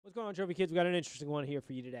What's going on, Trophy Kids? We got an interesting one here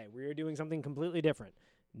for you today. We're doing something completely different.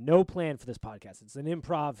 No plan for this podcast. It's an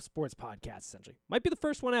improv sports podcast, essentially. Might be the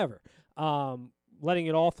first one ever. Letting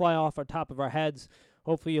it all fly off our top of our heads.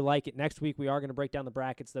 Hopefully you like it. Next week, we are going to break down the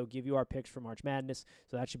brackets, though, give you our picks for March Madness.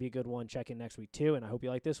 So that should be a good one. Check in next week, too, and I hope you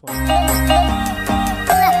like this one.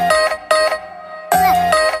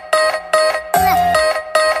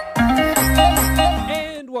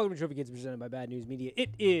 And welcome to Trophy Kids, presented by Bad News Media. It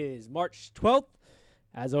is March 12th.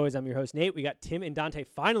 As always, I'm your host, Nate. We got Tim and Dante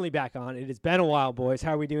finally back on. It has been a while, boys.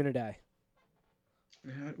 How are we doing today?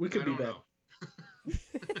 We could be better.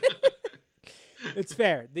 It's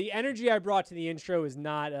fair. The energy I brought to the intro is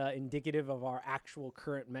not indicative of our actual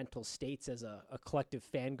current mental states as a collective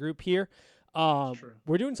fan group here.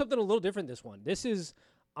 We're doing something a little different this one. This is,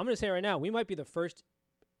 I'm going to say right now, we might be the first,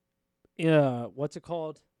 what's it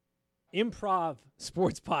called? Improv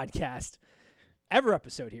sports podcast ever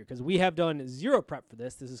episode here, because we have done zero prep for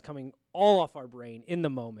this. This is coming all off our brain in the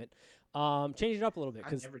moment. Change it up a little bit. I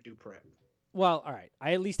never do prep. Well, all right.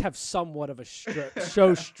 I at least have somewhat of a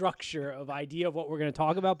show structure of idea of what we're going to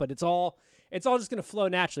talk about, but it's all just going to flow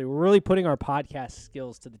naturally. We're really putting our podcast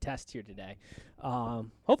skills to the test here today.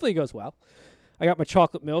 Hopefully it goes well. I got my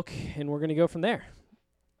chocolate milk, and we're going to go from there.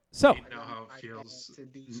 So, Nate know how it feels. To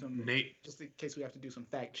do some, Nate, just in case we have to do some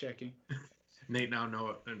fact checking. Nate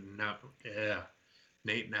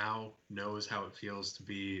Nate now knows how it feels to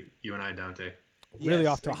be you and I, Dante. Really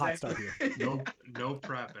off to a hot start here. No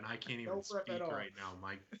prep, and I can't even speak right now.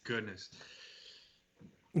 My goodness.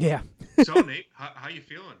 Yeah. So Nate, how you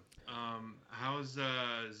feeling? How's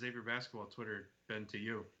Xavier basketball Twitter been to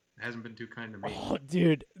you? It hasn't been too kind to me. Oh,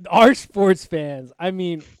 dude, our sports fans. I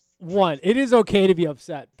mean, one, it is okay to be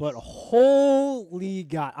upset, but holy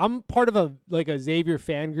God, I'm part of a Xavier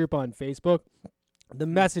fan group on Facebook. The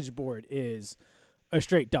message board is a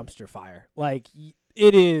straight dumpster fire. Like,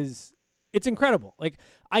 it's incredible. Like,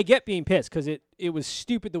 I get being pissed because it was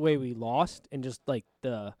stupid the way we lost, and just like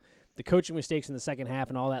the coaching mistakes in the second half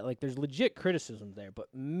and all that. Like, there's legit criticism there, but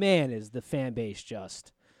man, is the fan base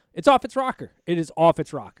just, it's off its rocker. It is off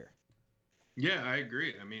its rocker. Yeah, I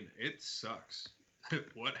agree. I mean, it sucks.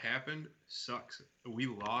 What happened sucks. We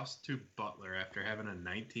lost to Butler after having a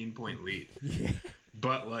 19-point lead. Yeah.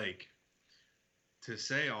 But, like, to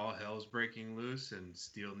say all hell's breaking loose and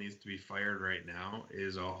Steele needs to be fired right now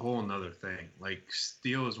is a whole nother thing. Like,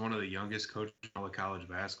 Steele is one of the youngest coaches in all of college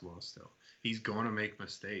basketball still. He's going to make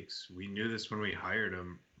mistakes. We knew this when we hired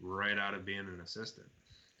him right out of being an assistant.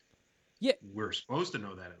 Yeah. We're supposed to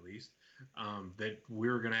know that at least, that we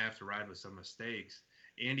were going to have to ride with some mistakes.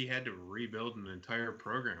 And he had to rebuild an entire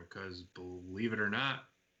program because, believe it or not,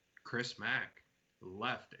 Chris Mack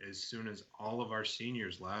left as soon as all of our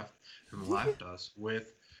seniors left and left us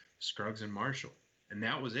with Scruggs and Marshall. And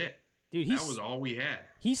that was it. Dude, that was all we had.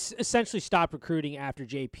 He's essentially stopped recruiting after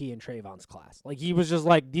JP and Trayvon's class. Like, he was just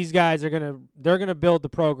like, these guys they're gonna build the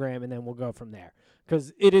program and then we'll go from there.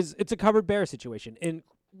 Because it's a cupboard bear situation. And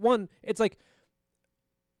one, it's like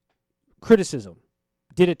criticism.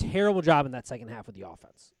 Did a terrible job in that second half with the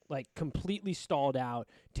offense. Like, completely stalled out,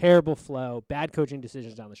 terrible flow, bad coaching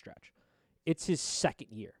decisions down the stretch. It's his second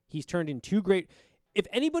year. He's turned in two great. If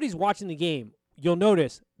anybody's watching the game, you'll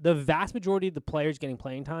notice the vast majority of the players getting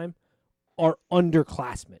playing time are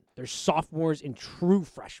underclassmen. They're sophomores and true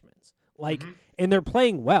freshmen. Like, and they're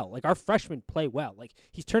playing well. Like, our freshmen play well. Like,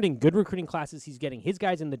 he's turning good recruiting classes. He's getting his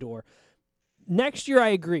guys in the door. Next year, I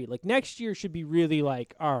agree. Like, next year should be really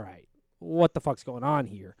like, all right, what the fuck's going on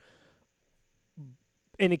here?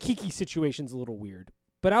 And a Kiki situation's a little weird.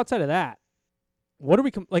 But outside of that, what are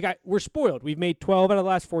we we're spoiled. We've made 12 out of the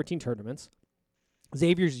last 14 tournaments.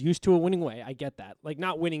 Xavier's used to a winning way. I get that. Like,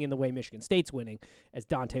 not winning in the way Michigan State's winning, as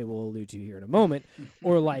Dante will allude to here in a moment,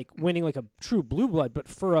 or like winning like a true blue blood. But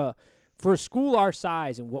for a school our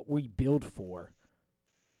size and what we build for,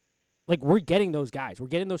 like, we're getting those guys. We're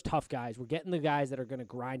getting those tough guys. We're getting the guys that are going to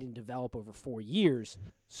grind and develop over 4 years.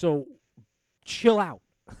 So chill out.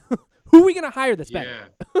 Who are we going to hire that's better?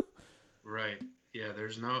 Yeah, right. Yeah,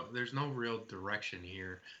 there's no real direction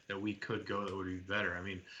here that we could go that would be better. I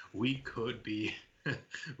mean, we could be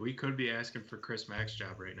asking for Chris Mack's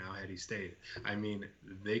job right now had he stayed. I mean,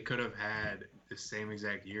 they could have had the same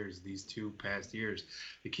exact years these two past years.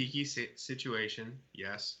 The Kiki situation,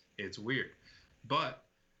 yes, it's weird. But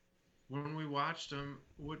when we watched them,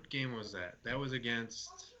 what game was that? That was against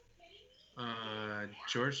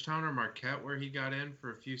Georgetown or Marquette, where he got in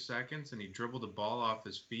for a few seconds and he dribbled the ball off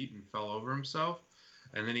his feet and fell over himself,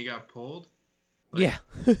 and then he got pulled. Like, yeah.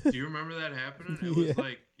 Do you remember that happening? It was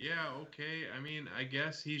like, yeah, okay. I mean, I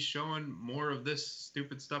guess he's showing more of this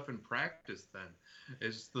stupid stuff in practice then,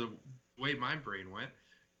 is the way my brain went.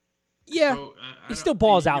 Yeah, So he still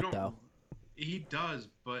balls out don't- though. He does,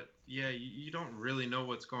 but yeah, you don't really know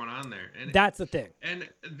what's going on there. That's the thing. And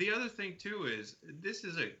the other thing too is this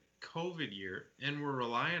is a COVID year, and we're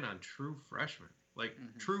relying on true freshmen, like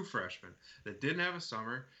true freshmen that didn't have a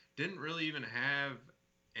summer, didn't really even have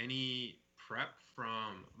any prep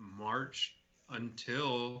from March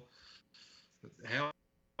until hell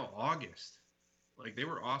August. Like they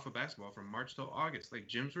were off of basketball from March till August. Like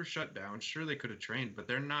gyms were shut down. Sure, they could have trained, but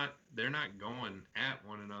they're not going at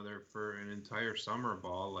one another for an entire summer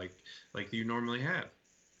ball like you normally have.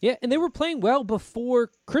 Yeah, and they were playing well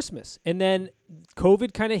before Christmas. And then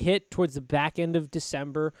COVID kind of hit towards the back end of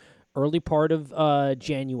December, early part of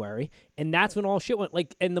January. And that's when all shit went.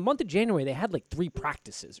 Like, in the month of January, they had like 3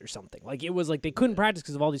 practices or something. Like, it was like they couldn't practice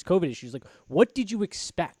because of all these COVID issues. Like, what did you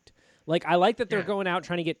expect? Like, I like that they're going out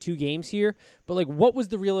trying to get 2 games here. But, like, what was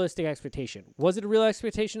the realistic expectation? Was it a real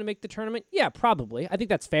expectation to make the tournament? Yeah, probably. I think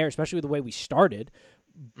that's fair, especially with the way we started.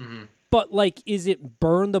 Mm-hmm. But, like, is it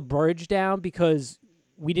burn the bridge down because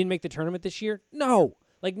we didn't make the tournament this year? No.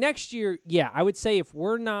 Like next year, yeah, I would say if we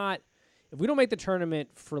don't make the tournament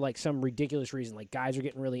for like some ridiculous reason, like guys are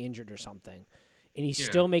getting really injured or something, and he's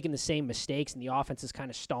still making the same mistakes and the offense is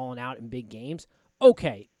kind of stalling out in big games,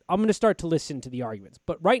 okay, I'm going to start to listen to the arguments.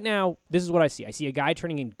 But right now, this is what I see. I see a guy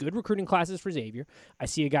turning in good recruiting classes for Xavier. I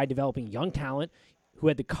see a guy developing young talent who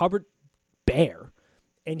had the cupboard bare,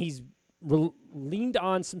 and he's leaned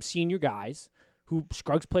on some senior guys who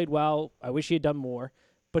Scruggs played well. I wish he had done more.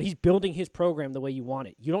 But he's building his program the way you want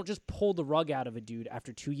it. You don't just pull the rug out of a dude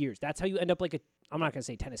after 2 years. That's how you end up like I'm not going to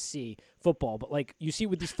say Tennessee football, but like you see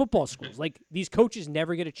with these football schools. Like these coaches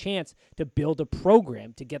never get a chance to build a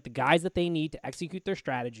program to get the guys that they need to execute their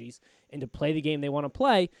strategies and to play the game they want to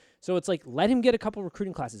play. So it's like let him get a couple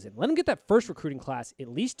recruiting classes in. Let him get that first recruiting class at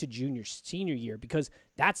least to senior year because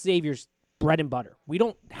that's Xavier's bread and butter. We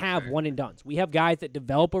don't have one and dones. We have guys that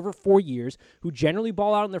develop over 4 years who generally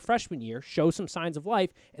ball out in their freshman year, show some signs of life,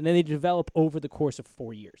 and then they develop over the course of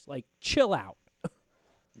 4 years. Like, chill out.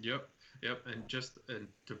 Yep. And just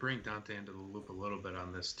to bring Dante into the loop a little bit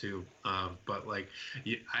on this too, but like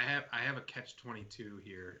I have a catch-22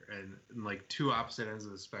 here, and like 2 opposite ends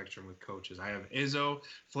of the spectrum with coaches. I have Izzo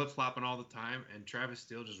flip-flopping all the time, and Travis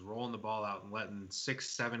Steele just rolling the ball out and letting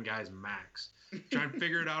 6-7 guys max try and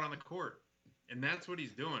figure it out on the court. And that's what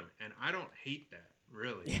he's doing. And I don't hate that,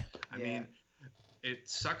 really. Yeah. I mean, it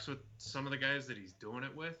sucks with some of the guys that he's doing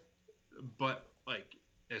it with. But, like,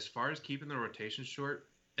 as far as keeping the rotation short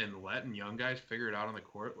and letting young guys figure it out on the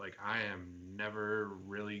court, like, I am never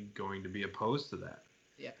really going to be opposed to that.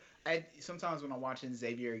 Yeah. Sometimes when I'm watching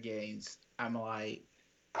Xavier games, I'm like,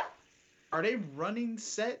 are they running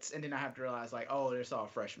sets? And then I have to realize, like, oh, they're all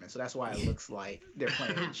freshmen. So that's why it looks like they're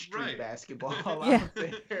playing street basketball out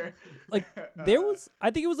there. Like, I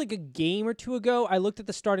think it was like a game or 2 ago, I looked at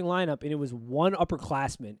the starting lineup, and it was 1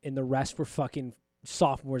 upperclassman, and the rest were fucking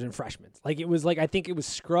sophomores and freshmen. Like, it was like, I think it was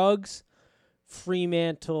Scruggs,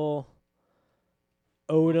 Fremantle,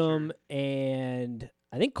 Odom, and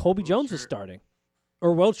I think Colby Jones was starting.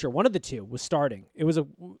 Or Welcher, one of the 2 was starting. It was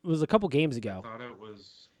a couple games ago. I thought it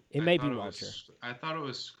was... It may be Welcher. I thought it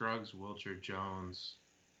was Scruggs, Wilcher, Jones,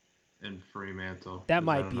 and Fremantle. That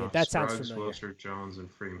might be it. That sounds familiar. Wilcher, Jones,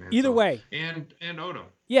 and Fremantle. Either way. And Odom.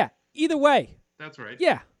 Yeah, either way. That's right.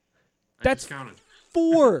 Yeah. That's counted.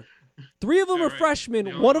 4. 3 of them are right.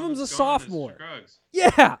 freshmen. One of them's a sophomore.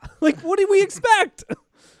 Yeah. Like, what did we expect?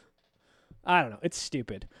 I don't know. It's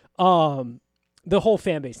stupid. The whole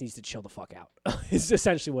fan base needs to chill the fuck out. Is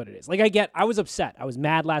essentially what it is. Like, I was upset. I was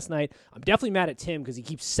mad last night. I'm definitely mad at Tim because he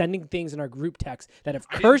keeps sending things in our group text that have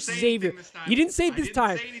cursed Xavier. You didn't say it this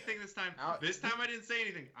time. I didn't say anything this time. This time I didn't say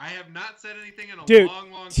anything. I have not said anything in a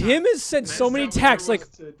long time. Tim has sent so many texts.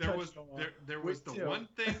 There was the one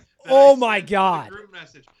thing. Oh my God. Group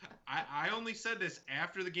message. I only said this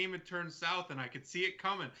after the game had turned south and I could see it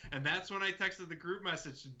coming, and that's when I texted the group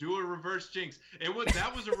message to do a reverse jinx.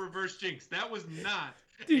 That was a reverse jinx. That was not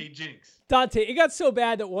a jinx. Dante, it got so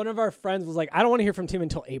bad that one of our friends was like, I don't want to hear from Tim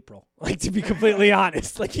until April. Like, to be completely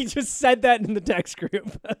honest. Like, he just said that in the text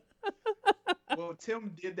group. Well,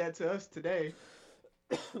 Tim did that to us today.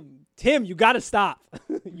 Tim, you got to stop.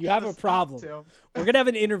 You have a problem. We're going to have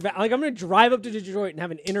an intervention. Like, I'm going to drive up to Detroit and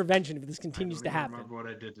have an intervention if this continues to happen. I don't remember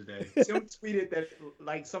what I did today. Tim tweeted that,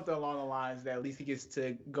 like, something along the lines that at least he gets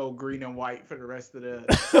to go green and white for the rest of the...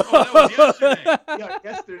 Oh, that was yesterday. Yeah,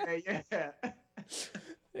 yesterday, yeah.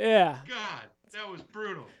 Yeah. God, that was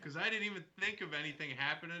brutal because I didn't even think of anything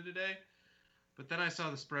happening today. But then I saw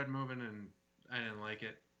the spread moving and I didn't like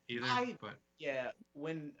it either. Yeah,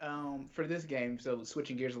 when for this game, so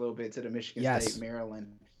switching gears a little bit to the Michigan State Maryland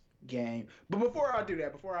game. But before I do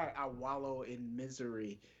that, before I wallow in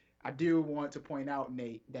misery, I do want to point out,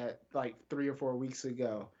 Nate, that like 3 or 4 weeks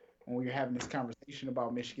ago, when we were having this conversation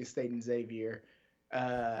about Michigan State and Xavier,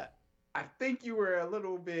 uh, I think you were a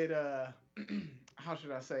little bit, how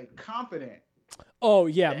should I say, confident. Oh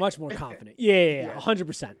yeah, much more confident. Yeah,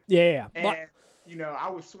 100%. Yeah. And I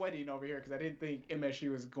was sweating over here because I didn't think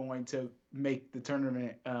MSU was going to make the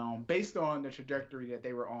tournament based on the trajectory that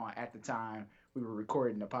they were on at the time we were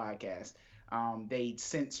recording the podcast. They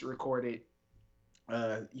since recorded,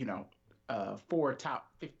 4 top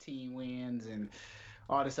 15 wins and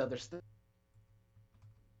all this other stuff.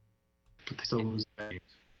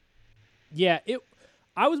 Yeah,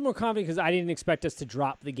 I was more confident because I didn't expect us to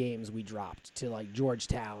drop the games we dropped to like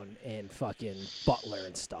Georgetown and fucking Butler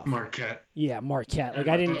and stuff. Marquette. Yeah, Marquette. Like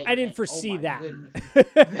I didn't foresee that.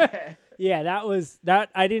 Yeah, that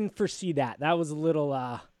I didn't foresee that. That was a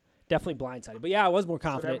little definitely blindsided. But yeah, I was more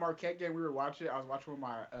confident. So that Marquette game we were watching, I was watching with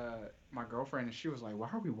my girlfriend, and she was like, "Why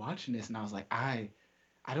are we watching this?" And I was like, I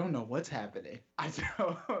don't know what's happening. I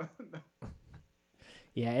don't know.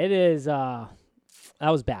 Yeah, it is. That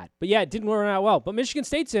was bad. But yeah, it didn't work out well. But Michigan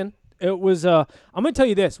State's in. It was. I'm gonna tell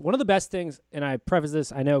you this. One of the best things, and I preface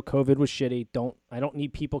this. I know COVID was shitty. I don't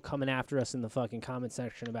need people coming after us in the fucking comment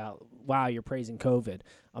section about, wow, you're praising COVID.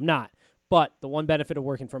 I'm not. But the one benefit of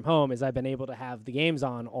working from home is I've been able to have the games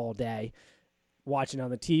on all day, watching on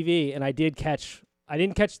the TV, and I didn't catch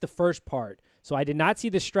the first part. So I did not see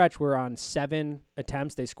the stretch where on 7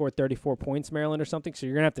 attempts they scored 34 points, Maryland or something. So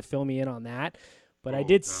you're gonna have to fill me in on that. But I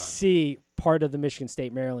did see part of the Michigan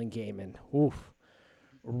State-Maryland game, and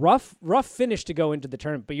rough finish to go into the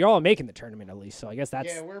tournament. But you're all making the tournament at least, so I guess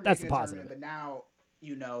that's the positive. But now,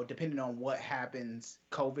 depending on what happens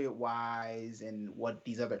COVID-wise and what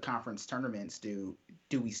these other conference tournaments do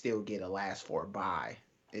we still get a last 4 bye?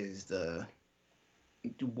 Is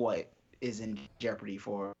what is in jeopardy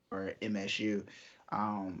for MSU?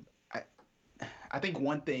 I think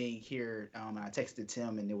one thing here, I texted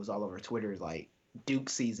Tim and it was all over Twitter, like Duke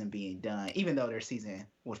season being done, even though their season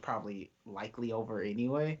was probably likely over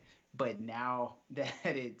anyway. But now that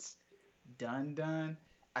it's done,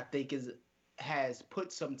 I think has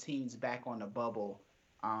put some teams back on the bubble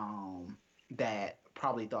that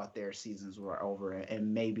probably thought their seasons were over,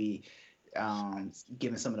 and maybe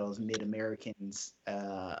giving some of those Mid-Americans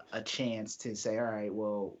a chance to say, all right,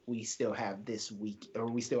 well, we still have this week, or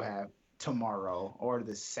we still have tomorrow or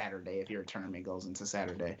this Saturday, if your tournament goes into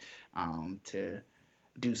Saturday, to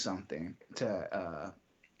do something, to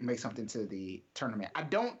make something to the tournament. I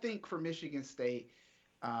don't think for Michigan State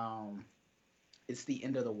it's the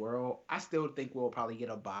end of the world. I still think we'll probably get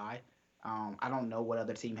a bye. I don't know what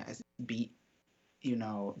other team has beat,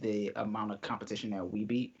 the amount of competition that we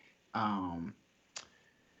beat.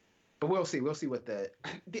 But we'll see. We'll see what the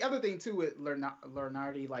other thing too with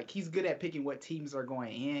Lunardi, like he's good at picking what teams are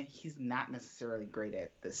going in. He's not necessarily great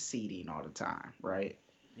at the seeding all the time, right?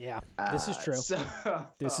 Yeah, this is true. So,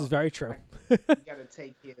 this is very true. You got to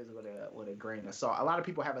take it with a grain of salt. A lot of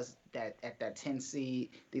people have us at that 10 seed.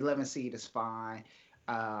 The 11 seed is fine.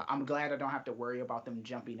 I'm glad I don't have to worry about them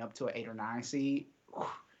jumping up to an 8 or 9 seed.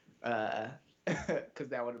 Because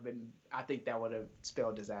that would have been, I think that would have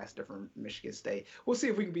spelled disaster for Michigan State. We'll see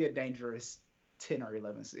if we can be a dangerous 10 or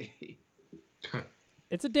 11 seed.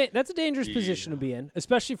 That's a dangerous position to be in,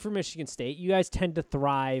 especially for Michigan State. You guys tend to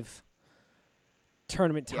thrive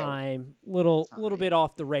tournament time, little bit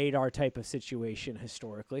off the radar type of situation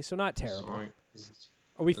historically, so not terrible.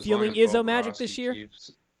 Are we feeling Izzo magic this year?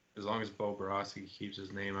 As long as Bo Borowski keeps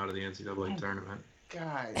his name out of the NCAA tournament.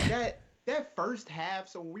 God, that first half,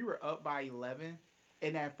 so we were up by 11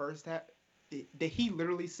 in that first half, he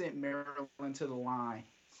literally sent Maryland to the line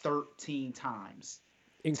 13 times.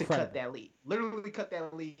 Incredible. To cut that lead. Literally cut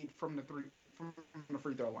that lead from the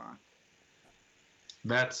free throw line.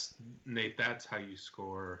 That's how you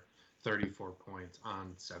score 34 points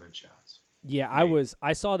on 7 shots. Yeah,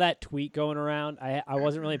 I saw that tweet going around. I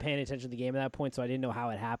wasn't really paying attention to the game at that point, so I didn't know how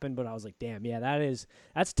it happened, but I was like, damn, yeah,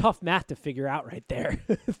 that's tough math to figure out right there.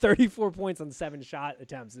 34 points on 7 shot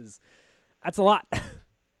attempts that's a lot.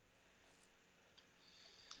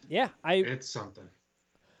 Yeah, it's something.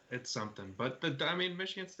 But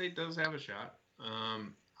Michigan State does have a shot.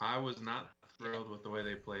 I was not thrilled with the way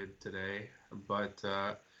they played today, but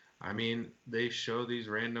they show these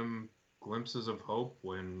random glimpses of hope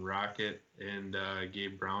when Rocket and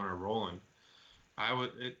Gabe Brown are rolling.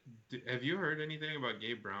 Have you heard anything about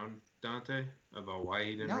Gabe Brown, Dante, about why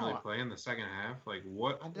he didn't really play in the second half? Like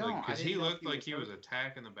what? Because he looked like he was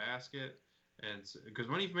attacking the basket, and because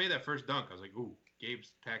when he made that first dunk, I was like, "Ooh,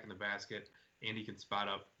 Gabe's attacking the basket, and he can spot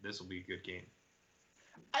up. This will be a good game."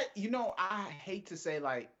 I hate to say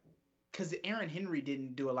because Aaron Henry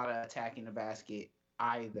didn't do a lot of attacking the basket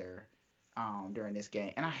either during this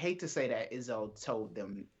game, and I hate to say that Izzo told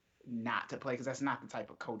them not to play because that's not the type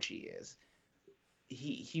of coach he is.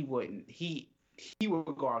 He wouldn't he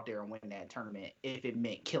would go out there and win that tournament if it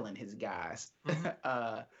meant killing his guys.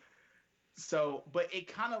 Mhm. So, but it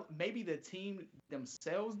kind of maybe the team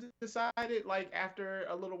themselves decided after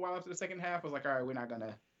a little while after the second half was like, all right, we're not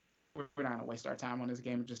gonna waste our time on this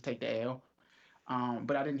game and just take the L.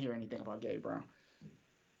 But I didn't hear anything about Gabe Brown.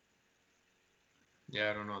 Yeah,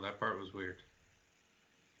 I don't know. That part was weird.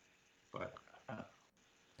 But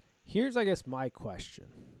Here's, I guess, my question.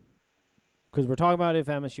 Because we're talking about if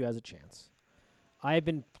MSU has a chance. I've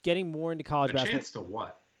been getting more into college a basketball. chance to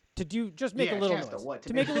what? To do just make a little noise. To what?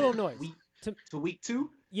 To make a little noise. To week 2?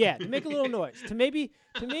 Yeah, to make a little noise. To maybe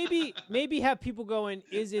have people going,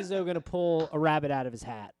 is Izzo going to pull a rabbit out of his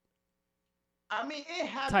hat? I mean, it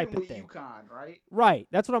happened Type of with thing. UConn, right? Right.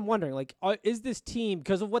 That's what I'm wondering. Like, is this team,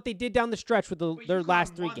 because of what they did down the stretch with But their UConn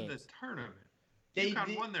last 3 won games? The tournament. They UConn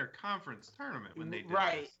did- won their conference tournament when they did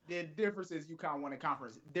Right. this. The difference is UConn won a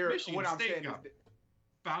conference. Michigan What I'm State saying got is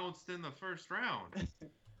bounced in the first round.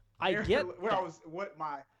 I get what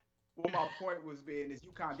my point was being is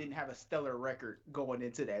UConn didn't have a stellar record going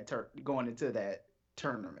into that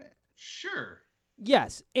tournament. Sure.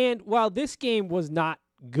 Yes, and while this game was not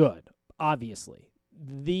good, obviously,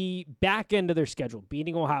 the back end of their schedule,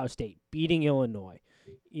 beating Ohio State, beating Illinois,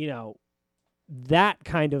 that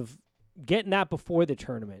kind of getting that before the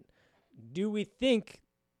tournament, do we think,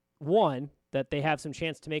 one, that they have some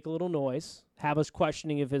chance to make a little noise, have us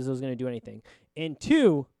questioning if Izzo's going to do anything, and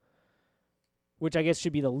two, which I guess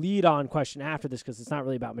should be the lead-on question after this because it's not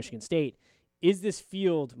really about Michigan State, is this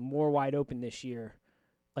field more wide open this year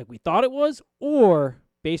like we thought it was, or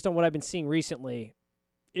based on what I've been seeing recently,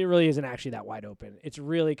 it really isn't actually that wide open. It's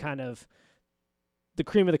really kind of the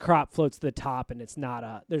cream of the crop floats to the top, and there's not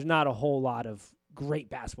a whole lot of great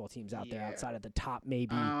basketball teams out there outside of the top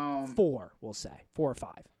maybe 4, we'll say, 4 or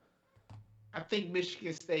 5. I think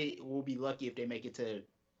Michigan State will be lucky if they make it to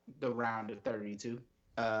the round of 32.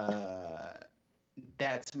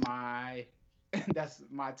 That's my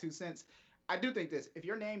 2 cents. I do think this. If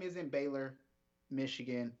your name isn't Baylor,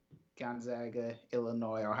 Michigan, Gonzaga,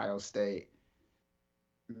 Illinois, Ohio State,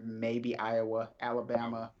 maybe Iowa,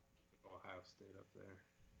 Alabama. Ohio State up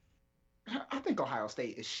there. I think Ohio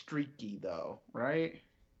State is streaky though, right?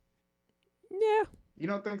 Yeah. You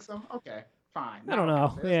don't think so? Okay, fine. I don't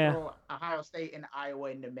know. Let's Yeah. throw Ohio State and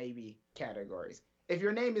Iowa into maybe categories. If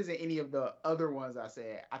your name isn't any of the other ones I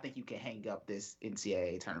said, I think you can hang up this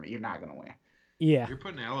NCAA tournament. You're not going to win. Yeah. You're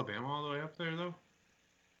putting Alabama all the way up there, though?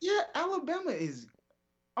 Yeah, Alabama is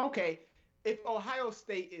okay. If Ohio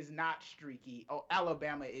State is not streaky,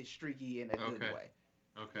 Alabama is streaky in a good way.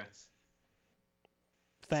 Okay.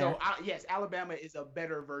 Fair. So, yes, Alabama is a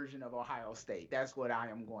better version of Ohio State. That's what I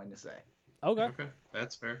am going to say. Okay. Okay,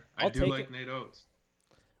 that's fair. I'll I do take like it. Nate Oates.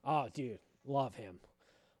 Oh, dude, love him.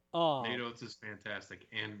 Nate Oates is fantastic,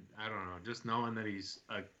 and I don't know, just knowing that he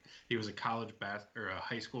was a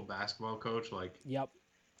high school basketball coach Yep.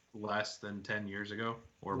 less than 10 years ago,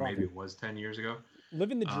 or Love maybe it. it was 10 years ago.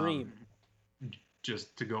 Living the dream.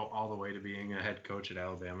 Just to go all the way to being a head coach at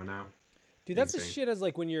Alabama now. Dude, that's the Insane. shit as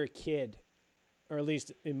when you're a kid, or at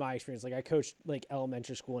least in my experience. I coached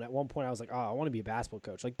elementary school, and at one point I was like, oh, I want to be a basketball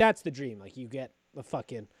coach. That's the dream. You get the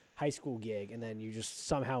fucking high school gig, and then you just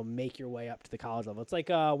somehow make your way up to the college level. It's like,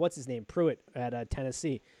 what's his name? Pruitt at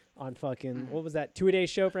Tennessee on fucking, what was that, 2-A-Day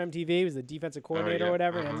show for MTV? He was the defensive coordinator or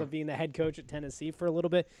whatever. He ends up being the head coach at Tennessee for a little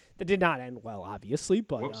bit. That did not end well, obviously,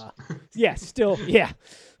 but yeah, still, yeah.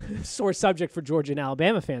 Sore subject for Georgia and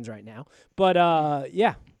Alabama fans right now. But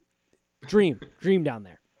yeah, dream down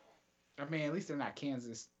there. I mean, at least they're not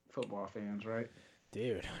Kansas football fans, right?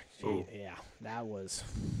 Dude, Ooh. yeah, that was.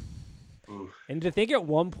 Oof. And to think at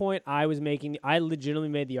one point I legitimately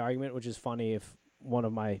made the argument, which is funny if one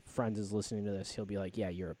of my friends is listening to this, he'll be like, yeah,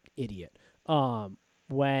 you're an idiot.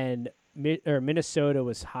 When Minnesota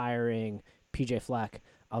was hiring PJ Fleck,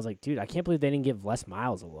 I was like, dude, I can't believe they didn't give Les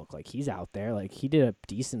Miles a look. He's out there. He did a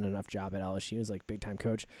decent enough job at LSU. He was big time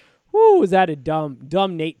coach. Woo, was that a dumb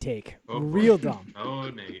Nate take? Oh, Real dumb. Oh,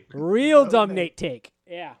 Nate. Real dumb Nate take.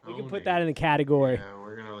 Yeah, we can put Nate. that in the category. Yeah,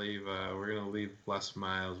 we're gonna leave Les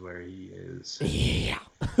Miles where he is. Yeah.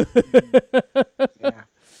 Yeah.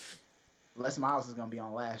 Les Miles is gonna be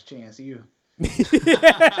on Last Chance U. It's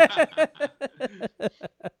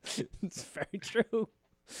very true.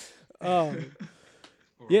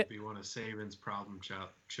 Yeah. be one of Saban's problem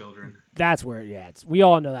children. That's where, we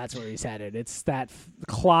all know that's where he's headed. It's that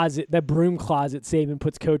closet, that broom closet Saban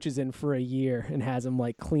puts coaches in for a year and has them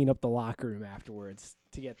like clean up the locker room afterwards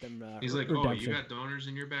to get them. He's like, redemption. oh, you got donors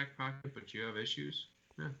in your back pocket, but you have issues.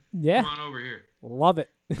 Yeah. Come on over here. Love it.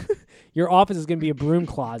 Your office is going to be a broom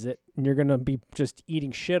closet, and you're going to be just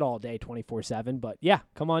eating shit all day 24/7. But yeah,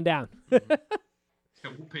 come on down. Yeah,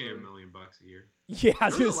 we'll pay you $1 million a year. Yeah, I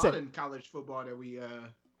was There's going to a lot say. in college football that we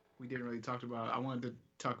didn't really talk about. I wanted to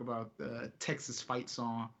talk about the Texas fight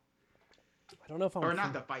song, I don't know if I'm. or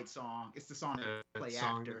not the fight song. It's the song that That play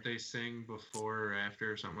song after. that they sing before or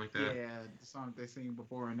after or something like that. Yeah, the song they sing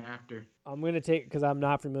before and after. I'm going to take, because I'm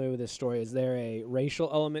not familiar with this story. Is there a racial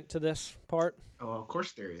element to this part? Oh, of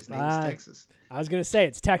course there is. Name is Texas. I was going to say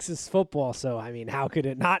it's Texas football, so I mean, how could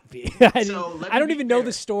it not be? I don't me even be know fair.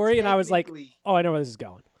 the story, and I was like, Technically- oh, I know where this is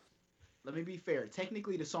going. let me be fair.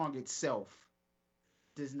 Technically, the song itself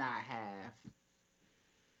does not have.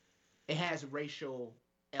 It has racial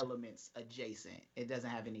elements adjacent. It doesn't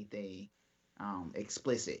have anything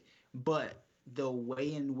explicit. But the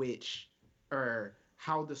way in which, or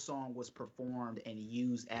how the song was performed and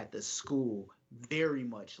used at the school, very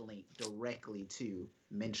much linked directly to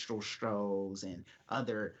minstrel shows and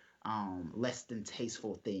other less than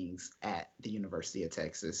tasteful things at the University of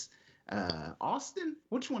Texas. Austin?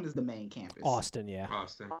 Which one is the main campus? Austin, yeah.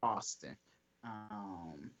 Austin.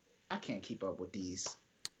 I can't keep up with these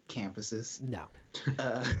campuses. No.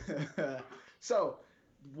 So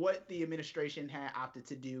what the administration had opted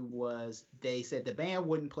to do was they said the band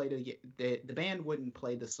wouldn't play the band wouldn't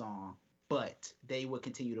play the song, but they would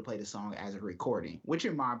continue to play the song as a recording, which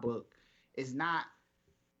in my book is not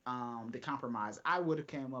the compromise I would have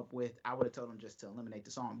came up with. I would have told them just to eliminate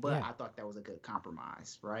the song, but Yeah. I thought that was a good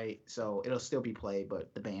compromise, right? So it'll still be played,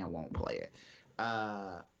 but the band won't play it.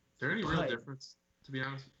 Is there any real difference, to be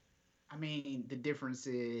honest? I mean, the difference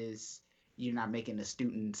is you're not making the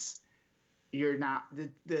students. You're not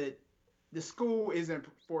the school isn't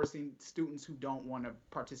forcing students who don't want to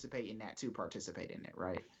participate in that to participate in it,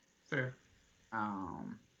 right? Fair.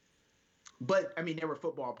 But I mean, there were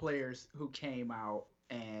football players who came out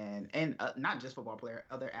and not just football player,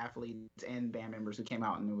 other athletes and band members who came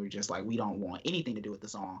out and were just like, we don't want anything to do with the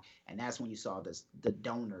song. And that's when you saw the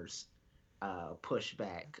donors push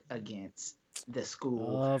back against the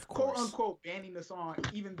school, Of course. quote unquote, banning the song,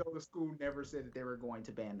 even though the school never said that they were going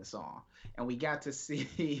to ban the song. And we got to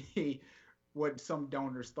see what some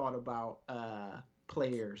donors thought about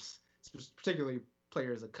players, particularly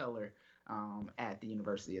players of color, at the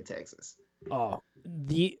University of Texas. Oh,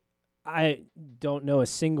 I don't know a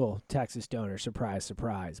single Texas donor. Surprise,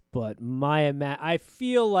 surprise. But I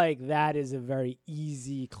feel like that is a very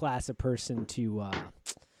easy class of person to.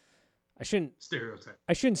 I shouldn't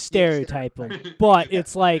stereotype them, but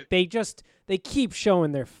it's like they keep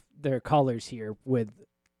showing their colors here with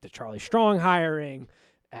the Charlie Strong hiring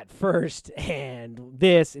at first and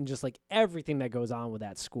this and just like everything that goes on with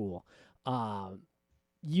that school.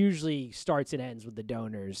 Usually starts and ends with the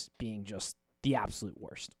donors being just the absolute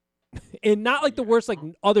worst. And not like the worst like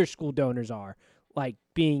other school donors are, like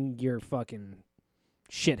being your fucking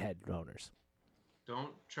shithead donors.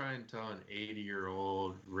 Don't try and tell an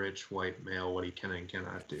 80-year-old rich white male what he can and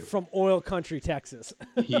cannot do. From oil country, Texas.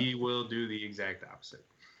 He will do the exact opposite.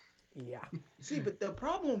 Yeah. See, but the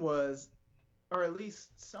problem was, or at least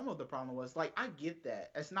some of the problem was, like, I get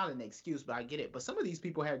that. It's not an excuse, but I get it. But some of these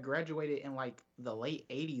people had graduated in, like, the late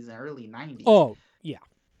 80s and early 90s. Oh, yeah.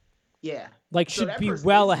 Yeah. Like, So should that be person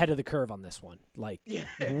well is- ahead of the curve on this one. Like, Yeah.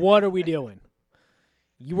 what are we doing?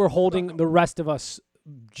 You were holding the rest of us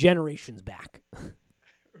generations back.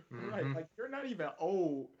 Right. Like, you're not even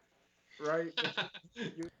old, right?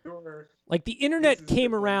 You're Like, the internet This is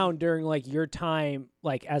came the one- around during, like, your time,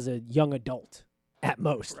 like, as a young adult at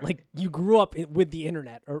most. Right. Like, you grew up with the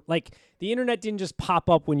internet. Or, like, the internet didn't just pop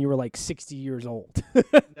up when you were, like, 60 years old.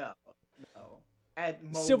 no. At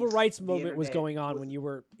most, Civil rights the movement was internet going on was- when you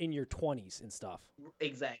were in your 20s and stuff.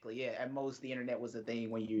 Exactly. Yeah. At most, the internet was a thing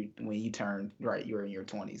when you turned right. You were in your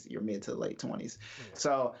 20s, your mid to late 20s.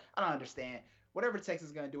 So I don't understand. Whatever Texas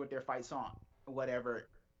is gonna do with their fight song, whatever.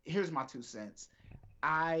 Here's my 2 cents.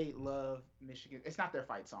 I love Michigan. It's not their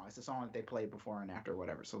fight song. It's the song that they played before and after,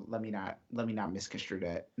 whatever. So let me not misconstrue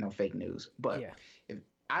that. No fake news. But Yeah. if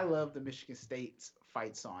I love the Michigan State's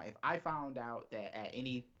fight song, if I found out that at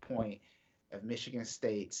any point of Michigan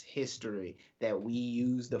State's history that we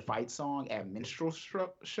use the fight song at minstrel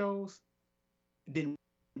shows, then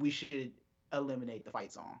we should eliminate the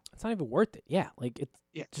fight song. It's not even worth it. Yeah. Like,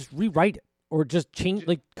 Yeah. just rewrite it or just change, Just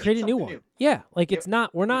like, create a new something one. new. Yeah. Like, it's Yep.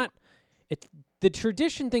 not, we're Yeah. not, it's the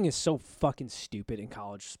tradition thing is so fucking stupid in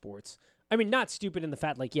college sports. I mean, not stupid in the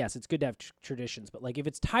fact, like, yes, it's good to have traditions, but, like, if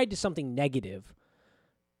it's tied to something negative,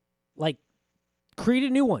 like, create a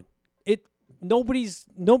new one. Nobody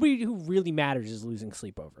who really matters is losing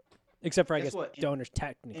sleep over it. Except for, I guess, donors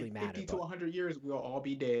technically in matter. 50 to 100 years, we'll all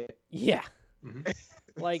be dead. Yeah. Mhm.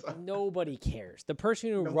 Like, So- nobody cares. The person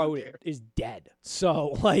who No one wrote it cares. is dead. So,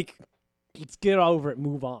 like, let's get over it,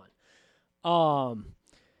 move on.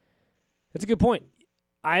 That's a good point.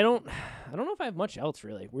 I don't know if I have much else,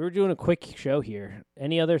 really. We were doing a quick show here.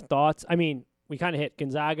 Any other thoughts? I mean, we kind of hit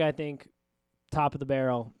Gonzaga, I think, top of the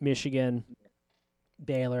barrel. Michigan,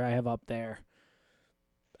 Baylor, I have up there.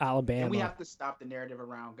 Alabama. And we have to stop the narrative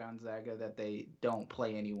around Gonzaga that they don't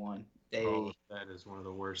play anyone. Oh, that is one of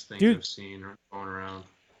the worst things Dude. I've seen going around.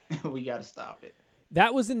 We got to stop it.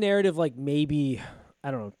 That was the narrative, like, maybe,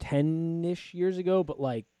 I don't know, 10-ish years ago, but,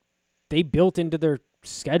 like, they built into their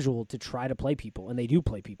schedule to try to play people, and they do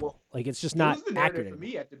play people. Well, Like, it's just It not was the narrative accurate for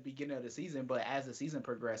anymore. me at the beginning of the season, but as the season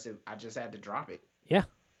progressed, I just had to drop it.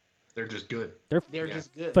 They're just good. They're Yeah.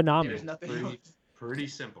 just good. Phenomenal. There's nothing Pretty, else. pretty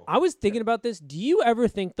simple. I was thinking about this. Do you ever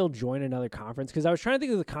think they'll join another conference? Because I was trying to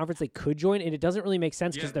think of the conference they could join, and it doesn't really make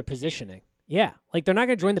sense because Yeah, their they can't. positioning. Yeah, like they're not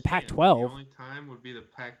going to join the They can't. Pac-12. The only time would be the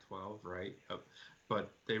Pac-12, right? But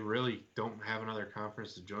they really don't have another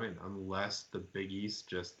conference to join unless the Big East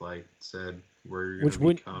just like said we're gonna Which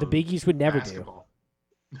would become the Big East would never basketball.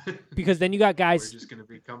 do, because then you got We're guys. just gonna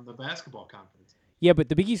become the basketball conference. Yeah, but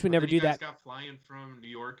the Big East would But never then you do guys that. Got flying from New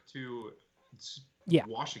York to Yeah.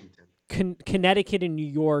 Washington. Connecticut and New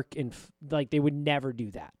York and like they would never do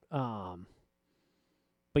that.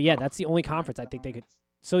 But yeah, that's the only conference I think they could.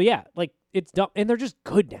 So yeah, like it's dumb, and they're just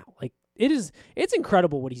good now. Like it's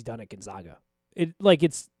incredible what he's done at Gonzaga.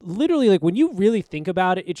 It's literally like when you really think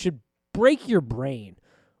about it, it should break your brain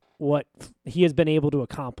what he has been able to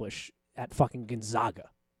accomplish at fucking Gonzaga.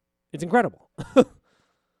 It's incredible.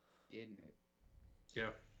 Isn't it? Yeah.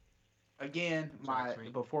 Again, Exactly.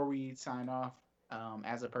 before we sign off,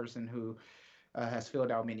 as a person who has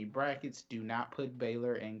filled out many brackets, do not put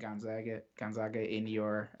Baylor and Gonzaga in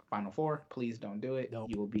your Final Four. Please don't do it. Nope.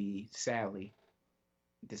 You will be sadly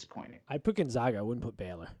disappointed. I'd put Gonzaga. I wouldn't put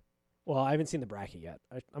Baylor. Well, I haven't seen the bracket yet.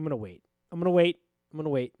 I'm gonna wait.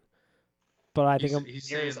 But I think He's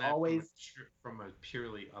There saying is that always- from a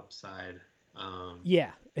purely upside.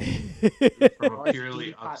 yeah. From a Always purely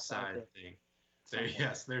giddy pots out upside there. thing. There, Somewhere.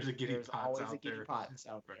 yes, there's a giddy There's pots always out a giddy there pots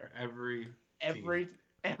out for there. every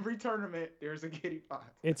Every tournament, there's a giddy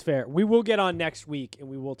pot. It's fair. We will get on next week and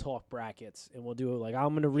we will talk brackets and we'll do it like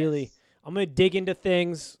I'm gonna dig into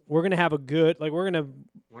things. We're gonna have a good When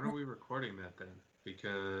are we recording that then?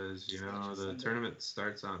 Because the Sunday. tournament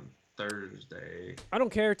starts on Thursday. I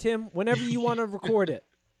don't care, Tim. Whenever you want to record it,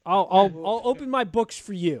 I'll open my books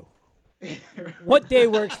for you. What day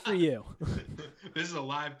works for you? This is a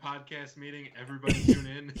live podcast meeting. Everybody tune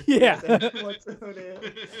in. Yeah. Everyone tune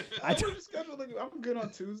in. I I'm scheduling. I'm good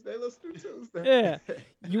on Tuesday. Let's do Tuesday. Yeah.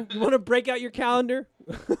 You want to break out your calendar?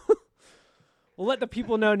 We'll let the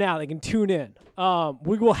people know now. They can tune in.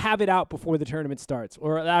 We will have it out before the tournament starts,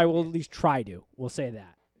 or I will at least try to. We'll say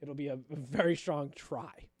that. It'll be a very strong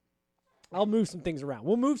try. I'll move some things around.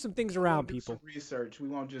 We'll move some things around, We'll do some people. research. We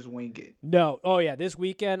won't just wing it. No. Oh, yeah. This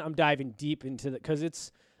weekend, I'm diving deep into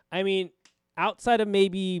because outside of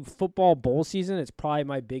maybe football bowl season, it's probably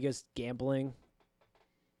my biggest gambling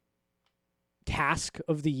task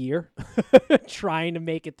of the year. Trying to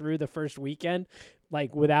make it through the first weekend,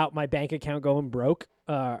 like without my bank account going broke,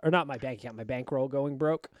 or not my bank account, my bankroll going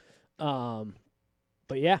broke.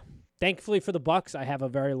 But yeah, thankfully for the Bucks, I have a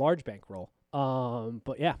very large bankroll.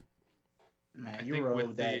 But yeah. Man, I you think rode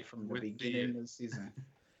with that the- from the with the- beginning of the season.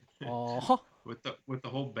 Uh-huh. With the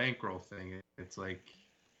whole bankroll thing, it's like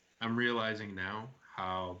I'm realizing now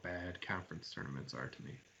how bad conference tournaments are to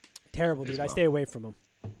me. Terrible, As dude. I well. stay away from them.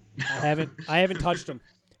 I haven't touched them.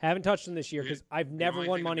 Haven't touched them this year because I've the never only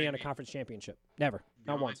won thing that money made on a me- conference championship. Never. The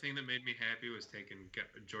Not only once. thing that made me happy was taking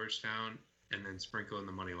Georgetown and then sprinkling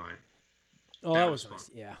the money line. Oh, that that was was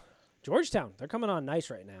fun. nice. Yeah. Georgetown, they're coming on nice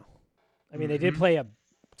right now. I mean, they did Mhm. play a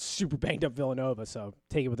super banged up Villanova, so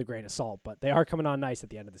take it with a grain of salt, but they are coming on nice at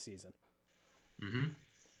the end of the season. Mm-hmm.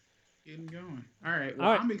 Getting going. All right. Well,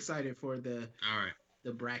 All right. I'm excited for the All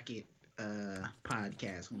right. bracket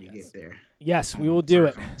podcast when we get there. Yes, we will do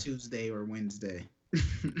it. On Tuesday or Wednesday.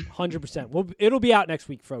 100%. Well, it'll be out next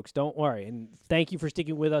week, folks. Don't worry. And thank you for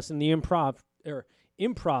sticking with us in the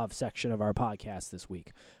improv section of our podcast this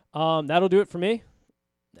week. That'll do it for me.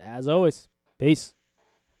 As always, peace.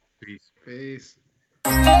 Peace. Peace.